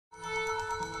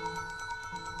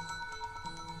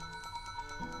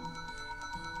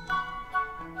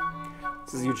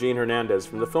This is Eugene Hernandez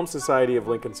from the Film Society of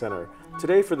Lincoln Center.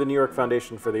 Today for the New York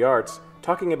Foundation for the Arts,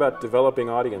 talking about developing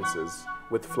audiences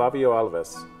with Flavio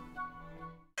Alves.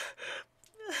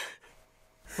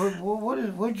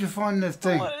 What did you find this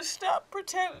thing? I want to stop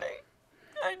pretending.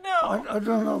 I know. I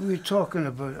don't know what you're talking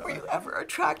about. Were you ever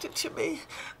attracted to me?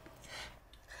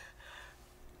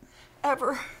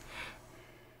 Ever?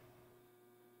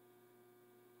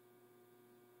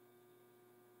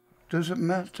 Does it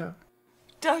matter?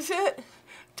 Does it?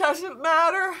 Does it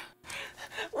matter?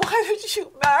 Why did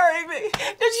you marry me?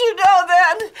 Did you know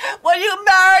then, when you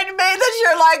married me, that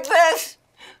you're like this?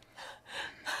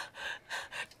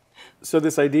 So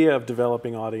this idea of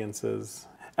developing audiences,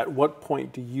 at what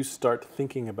point do you start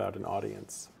thinking about an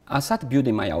audience? I started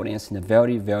building my audience in a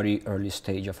very, very early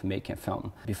stage of making a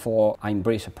film. Before I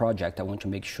embrace a project, I want to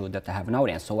make sure that I have an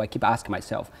audience. So I keep asking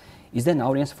myself, is there an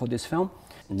audience for this film?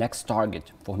 Next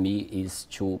target for me is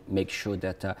to make sure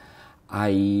that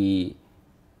I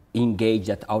engage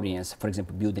that audience, for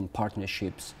example, building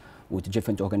partnerships with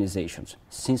different organizations.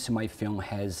 Since my film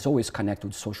has always connected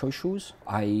with social issues,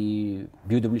 I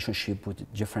build a relationship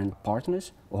with different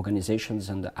partners, organizations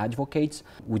and advocates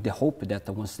with the hope that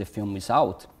once the film is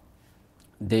out,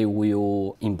 they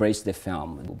will embrace the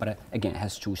film. But again, it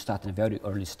has to start in a very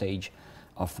early stage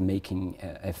of making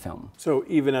a film. So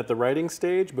even at the writing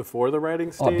stage, before the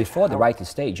writing stage? Oh, before the writing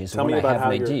stage is when I have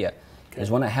an idea. Okay. Is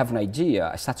when I have an idea,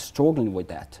 I start struggling with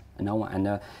that, you know,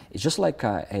 and it's just like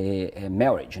a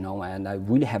marriage, you know, and I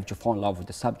really have to fall in love with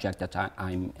the subject that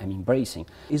I'm embracing.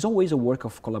 It's always a work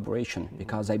of collaboration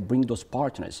because I bring those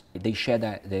partners, they share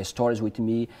their stories with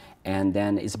me, and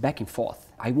then it's back and forth.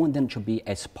 I want them to be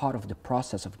as part of the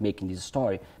process of making this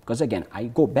story, because again, I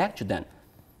go back to them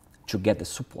to get the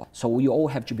support. So we all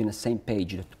have to be on the same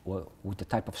page with the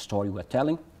type of story we're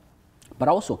telling, but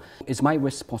also it's my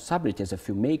responsibility as a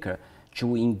filmmaker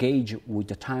to engage with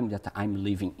the time that I'm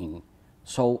living in.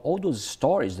 So all those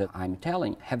stories that I'm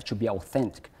telling have to be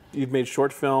authentic. You've made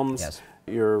short films. Yes.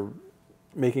 You're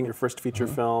making your first feature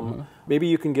film. Maybe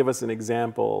you can give us an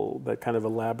example that kind of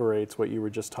elaborates what you were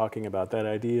just talking about, that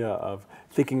idea of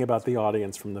thinking about the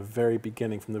audience from the very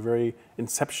beginning, from the very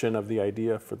inception of the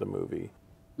idea for the movie.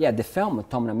 Yeah, the film,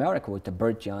 Tom in America, with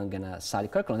Burt Young and Sally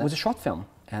Kirkland, was a short film.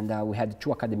 And we had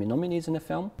 2 Academy nominees in the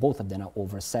film. Both of them are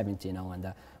over 70 now,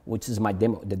 and which is the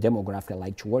demographic I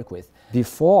like to work with.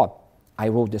 Before I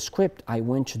wrote the script, I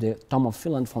went to the Tom of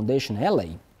Finland Foundation in LA.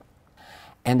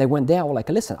 And I went there, I was like,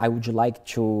 listen, I would like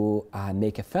to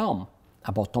make a film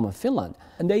about Tom of Finland.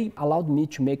 And they allowed me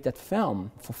to make that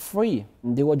film for free.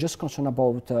 And they were just concerned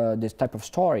about this type of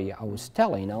story I was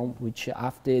telling, you know, which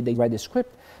after they read the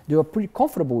script, they were pretty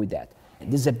comfortable with that.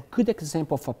 This is a good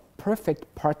example of a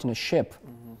perfect partnership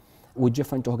with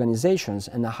different organizations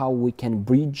and how we can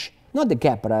bridge, not the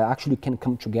gap, but actually can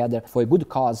come together for a good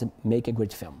cause and make a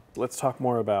great film. Let's talk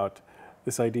more about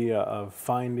this idea of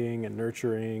finding and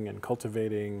nurturing and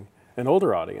cultivating an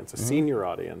older audience, a senior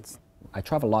audience. I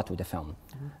travel a lot with the film.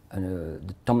 The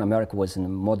Tom in America was in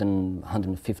more than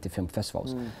 150 film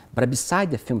festivals. But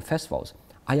beside the film festivals,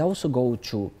 I also go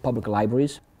to public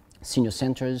libraries, senior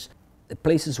centers,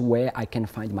 places where I can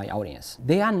find my audience.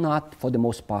 They are not, for the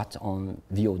most part, on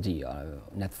VOD or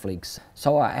Netflix.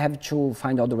 So I have to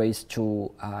find other ways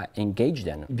to engage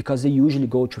them, because they usually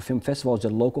go to film festivals, the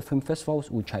local film festivals,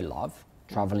 which I love.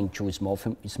 Traveling to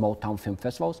small town film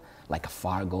festivals like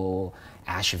Fargo,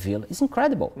 Asheville, it's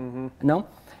incredible, you know?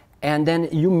 And then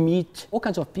you meet all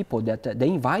kinds of people that they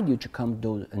invite you to come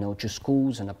to, you know, to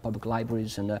schools and public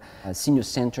libraries and senior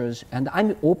centers, and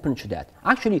I'm open to that.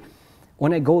 Actually,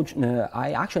 when I go,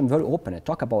 I'm very open. I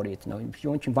talk about it. You know, if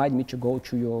you want to invite me to go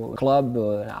to your club,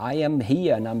 I am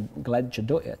here and I'm glad to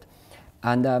do it.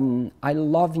 And I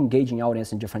love engaging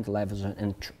audience in different levels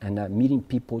and meeting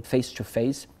people face to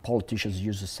face. Politicians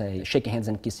used to say, shaking hands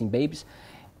and kissing babies.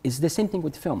 It's the same thing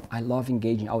with film. I love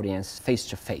engaging audience face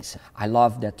to face. I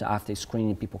love that after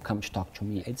screening, people come to talk to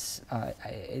me. It's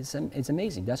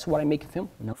amazing. That's what I make a film.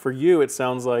 You know? For you, it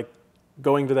sounds like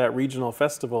going to that regional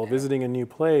festival, visiting a new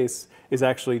place, is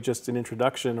actually just an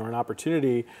introduction or an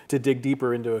opportunity to dig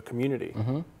deeper into a community.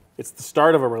 It's the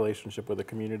start of a relationship with a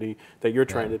community that you're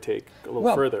trying to take a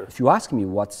little further. If you ask me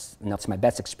what's my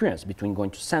best experience between going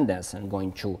to Sundance and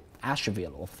going to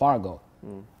Asheville or Fargo,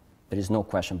 there is no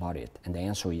question about it. And the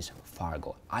answer is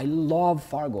Fargo. I love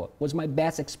Fargo. It was my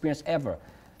best experience ever.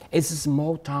 It's a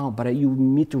small town, but you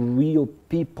meet real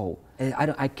people.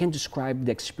 I can't describe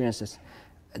the experiences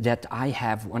that I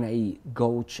have when I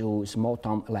go to a small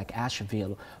town like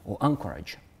Asheville or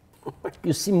Anchorage.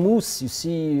 You see moose, you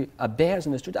see bears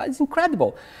in the street. It's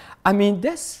incredible. I mean,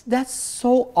 that's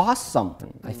so awesome.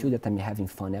 I feel that I'm having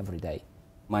fun every day.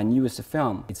 My newest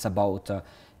film, it's about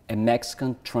a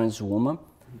Mexican trans woman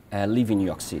living in New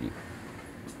York City.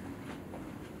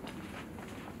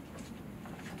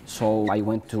 So I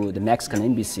went to the Mexican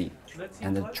embassy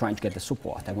and trying to get the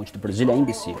support. I went to the Brazilian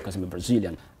embassy because I'm a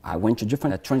Brazilian. I went to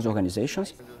different trans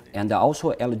organizations and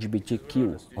also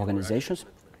LGBTQ organizations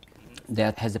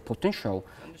that has the potential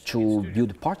to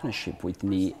build a partnership with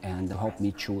me and help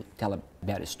me to tell a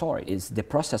better story. It's the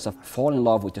process of falling in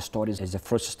love with the stories is the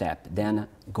first step. Then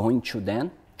going to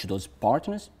those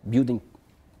partners, building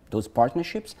those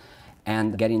partnerships,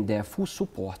 and getting their full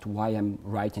support while I'm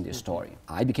writing the story.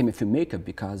 I became a filmmaker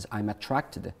because I'm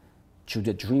attracted to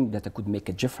the dream that I could make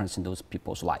a difference in those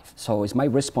people's lives. So it's my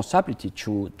responsibility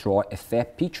to draw a fair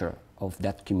picture of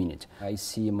that community. I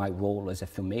see my role as a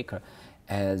filmmaker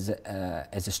as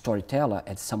a storyteller,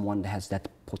 as someone that has that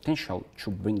potential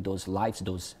to bring those lives,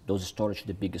 those stories to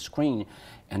the bigger screen,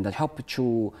 and that help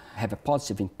to have a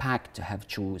positive impact, to have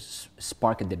to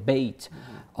spark a debate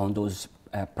on those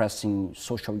pressing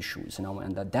social issues, you know,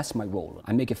 and that's my role.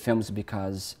 I make films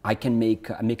because I can make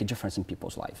a difference in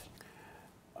people's life.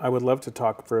 I would love to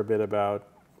talk for a bit about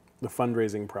the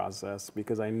fundraising process,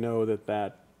 because I know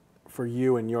that for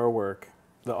you and your work,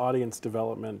 the audience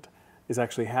development is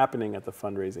actually happening at the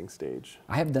fundraising stage.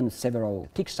 I have done several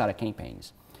Kickstarter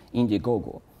campaigns,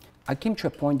 Indiegogo. I came to a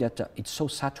point that it's so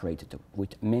saturated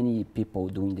with many people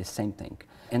doing the same thing.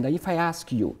 And if I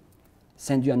ask you,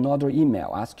 send you another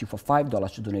email, ask you for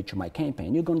 $5 to donate to my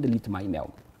campaign, you're going to delete my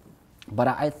email. But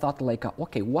I thought like,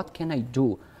 okay, what can I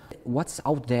do? What's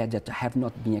out there that have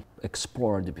not been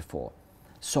explored before?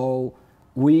 So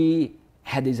we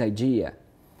had this idea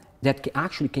that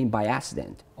actually came by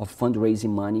accident of fundraising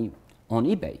money on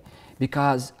eBay,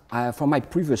 because from my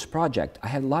previous project, I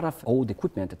had a lot of old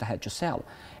equipment that I had to sell,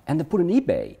 and I put on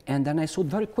eBay, and then I sold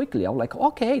very quickly. I was like,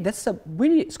 okay, that's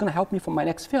really, it's going to help me for my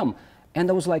next film. And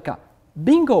I was like,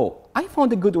 bingo, I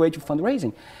found a good way to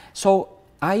fundraising. So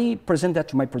I presented that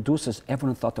to my producers.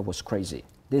 Everyone thought I was crazy.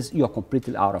 You're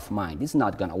completely out of mind. This is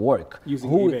not gonna work. Using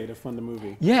eBay to fund the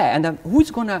movie. Yeah, and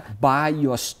who's gonna buy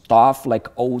your stuff like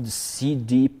old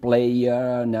CD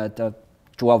player and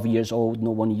 12 years old, no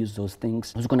one uses those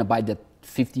things. Who's gonna buy that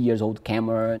 50 years old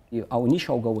camera? Our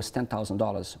initial goal was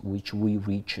 $10,000, which we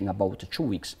reached in about 2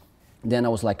 weeks. Then I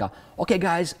was like, okay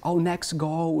guys, our next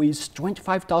goal is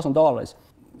 $25,000. It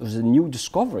was a new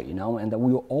discovery, you know, and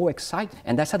we were all excited.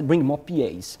 And I started bringing more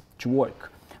PAs to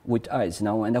work with us, you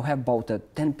know, and I have about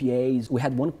 10 PAs. We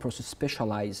had one person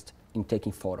specialized in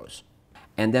taking photos,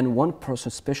 and then one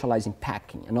person specialized in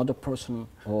packing, another person,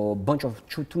 or a bunch of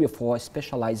 2, 3 or 4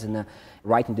 specialized in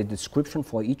writing the description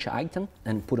for each item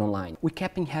and put online. We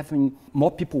kept having more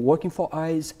people working for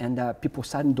us, and people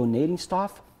started donating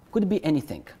stuff. Could be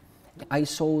anything. I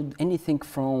sold anything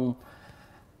from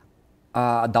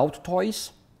adult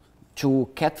toys to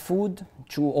cat food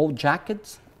to old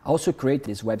jackets. I also created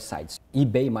these websites,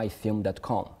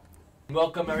 ebaymyfilm.com.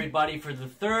 Welcome everybody for the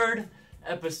 3rd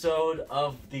episode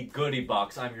of the Goodie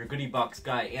Box. I'm your Goodie Box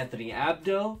guy, Anthony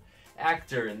Abdo,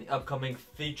 actor in the upcoming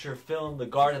feature film, The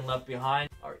Garden Left Behind.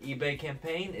 Our eBay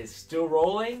campaign is still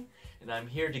rolling, and I'm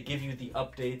here to give you the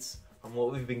updates on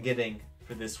what we've been getting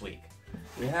for this week.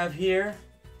 We have here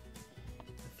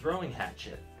a throwing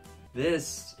hatchet.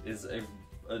 This is a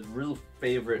real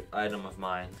favorite item of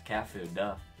mine, cat food,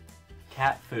 duh.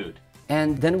 Cat food.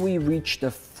 And then we reached the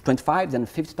 $25,000, then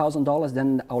 $50,000,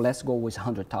 then our last goal was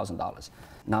 $100,000.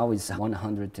 Now it's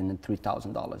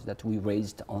 $103,000 that we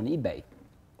raised on eBay.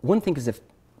 One thing is the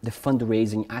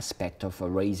fundraising aspect of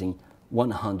raising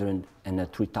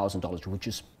 $103,000, which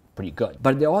is pretty good.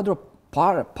 But the other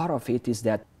part of it is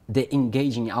that the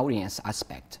engaging audience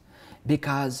aspect.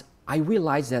 Because I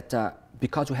realized that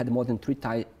because we had more than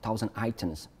 3,000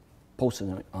 items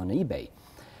posted on eBay,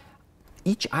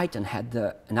 each item had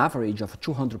an average of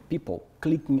 200 people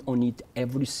clicking on it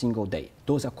every single day.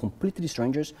 Those are completely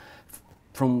strangers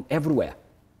from everywhere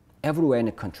in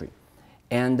the country.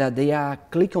 And they are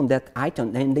clicking on that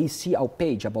item and they see our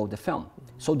page about the film.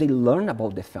 So they learn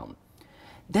about the film.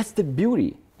 That's the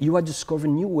beauty. You are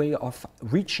discovering a new way of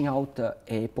reaching out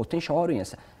a potential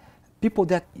audience. People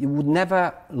that you would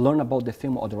never learn about the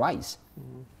film otherwise.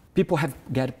 People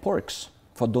get perks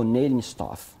for donating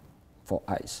stuff for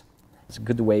us. It's a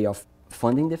good way of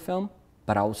funding the film,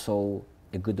 but also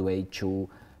a good way to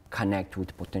connect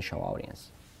with potential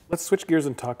audience. Let's switch gears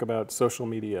and talk about social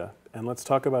media, and let's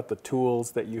talk about the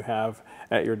tools that you have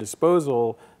at your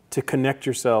disposal to connect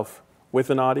yourself with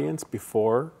an audience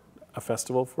before a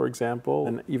festival, for example,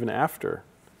 and even after,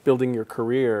 building your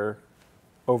career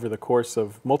over the course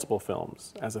of multiple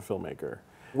films as a filmmaker.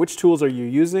 Which tools are you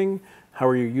using? How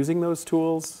are you using those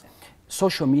tools?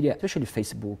 social media, especially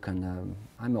Facebook, and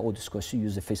I'm an old school, so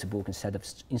use the Facebook instead of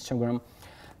Instagram.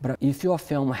 But if your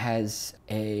film has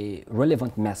a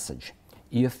relevant message,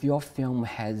 if your film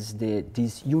has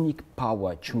this unique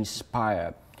power to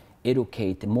inspire,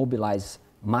 educate, mobilize,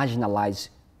 marginalize,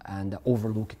 and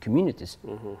overlook communities,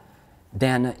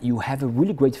 then you have a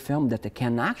really great film that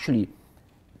can actually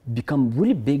become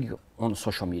really big on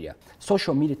social media.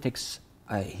 Social media takes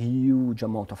a huge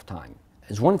amount of time.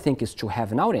 As one thing is to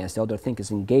have an audience, the other thing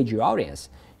is engage your audience.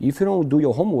 If you don't do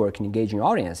your homework and engage your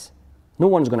audience, no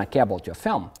one's gonna care about your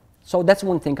film. So that's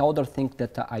one thing. Other thing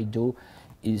that I do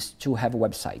is to have a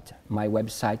website. My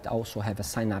website also have a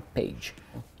sign-up page.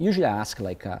 Usually I ask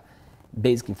like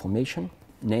basic information,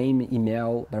 name,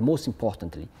 email, but most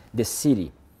importantly, the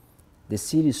city. The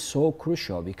city is so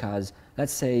crucial because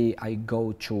let's say I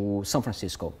go to San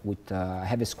Francisco, I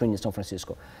have a screen in San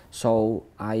Francisco. So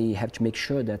I have to make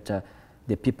sure that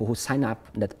the people who sign up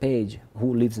that page,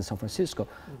 who lives in San Francisco,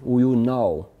 will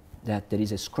know that there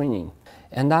is a screening.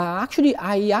 And I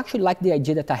actually like the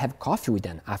idea that I have coffee with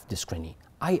them after the screening.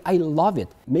 I love it.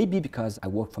 Maybe because I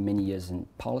worked for many years in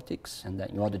politics, and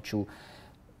in order to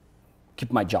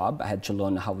keep my job, I had to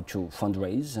learn how to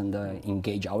fundraise and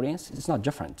engage audience. It's not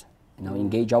different. You know,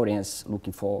 engage audience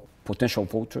looking for potential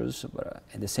voters, but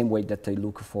in the same way that they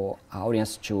look for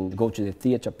audience to go to the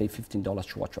theater, pay $15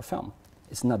 to watch a film.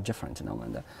 It's not different, you know.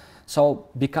 And so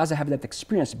because I have that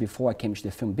experience before I came to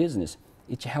the film business,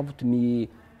 it helped me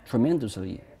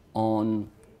tremendously on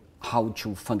how to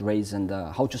fundraise and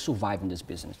how to survive in this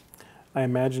business. I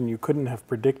imagine you couldn't have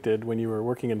predicted when you were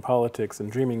working in politics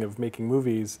and dreaming of making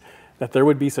movies that there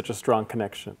would be such a strong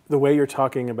connection. The way you're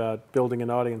talking about building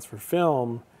an audience for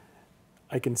film,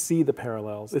 I can see the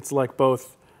parallels. It's like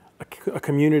both a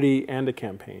community and a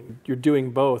campaign. You're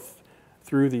doing both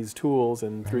through these tools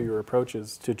and through your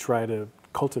approaches to try to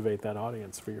cultivate that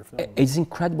audience for your film. It's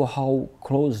incredible how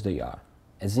close they are.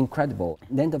 It's incredible.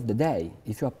 At the end of the day,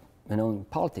 if you're in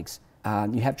politics,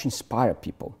 you have to inspire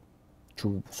people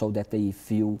so that they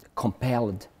feel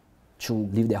compelled to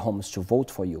leave their homes to vote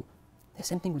for you. The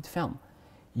same thing with film.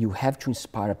 You have to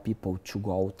inspire people to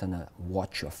go out and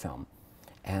watch your film.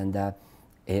 And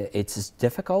it's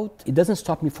difficult. It doesn't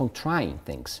stop me from trying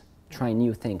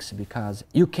new things, because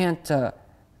you can't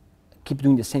keep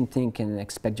doing the same thing and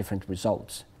expect different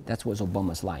results. That was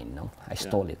Obama's line, you know. I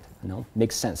stole it, you know.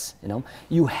 Makes sense, you know.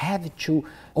 You have to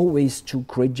always to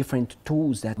create different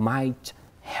tools that might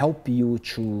help you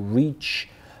to reach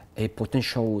a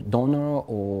potential donor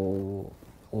or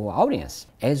audience.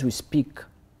 As we speak,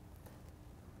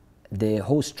 the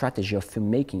whole strategy of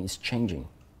filmmaking is changing.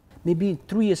 Maybe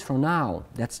 3 years from now,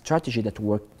 that strategy that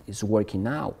is working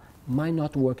now might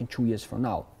not work in 2 years from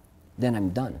now. Then I'm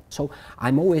done. So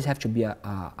I'm always have to be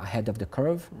ahead of the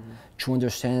curve to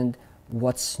understand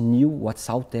what's new, what's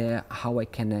out there, how I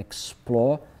can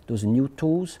explore those new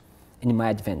tools in my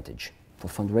advantage for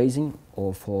fundraising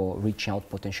or for reaching out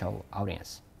potential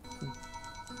audience.